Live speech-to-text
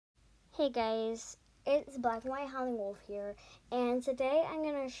Hey guys, it's Black and White Howling Wolf here, and today I'm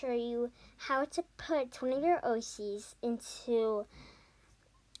going to show you how to put one of your OCs into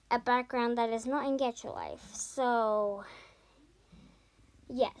a background that is not in Get Your Life. So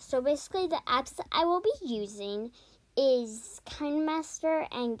basically the apps that I will be using is Kinemaster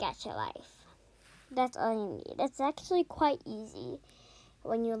and Get Your Life. That's all you need. It's actually quite easy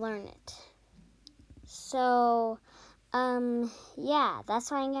when you learn it. So, that's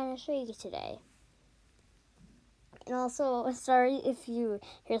what I'm going to show you today. And also, sorry if you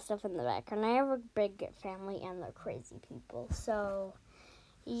hear stuff in the background. I have a big family and they're crazy people. So,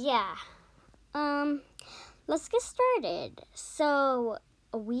 yeah. Let's get started. So,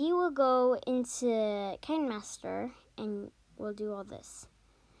 we will go into Kinemaster and we'll do all this.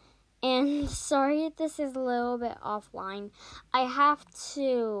 And sorry if this is a little bit offline. I have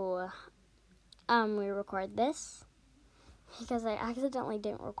to re-record this because I accidentally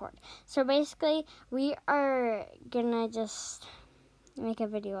didn't record. So basically, we are gonna just make a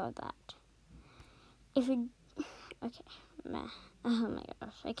video of that. Okay, meh. Oh my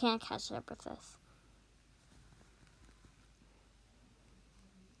gosh, I can't catch up with this.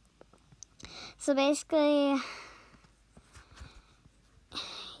 So basically,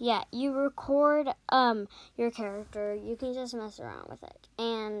 yeah, you record your character. You can just mess around with it,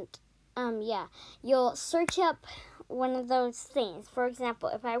 and you'll search up one of those things. For example,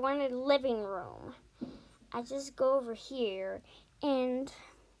 if I wanted living room, I just go over here and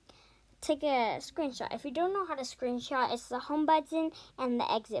take a screenshot. If you don't know how to screenshot, it's the home button and the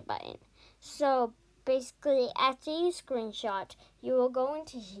exit button. So basically, after you screenshot, you will go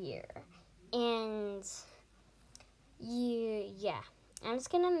into here, and I'm just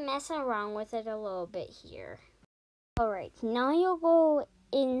gonna mess around with it a little bit here. Alright, now you'll go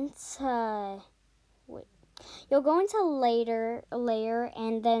into layer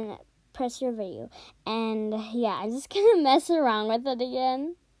and then press your video. And yeah, I'm just gonna mess around with it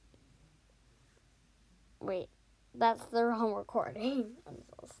again. Wait, that's the wrong recording. I'm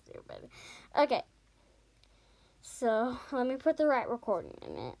so stupid. Okay, so let me put the right recording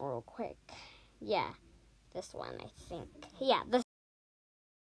in it real quick. Yeah, this one, I think. Yeah, this.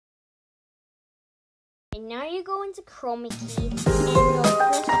 Okay, now you go into Chroma key and you'll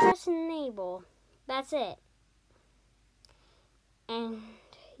just press enable. That's it. And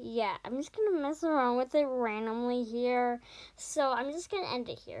yeah, I'm just gonna mess around with it randomly here. So I'm just gonna end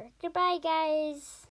it here. Goodbye, guys.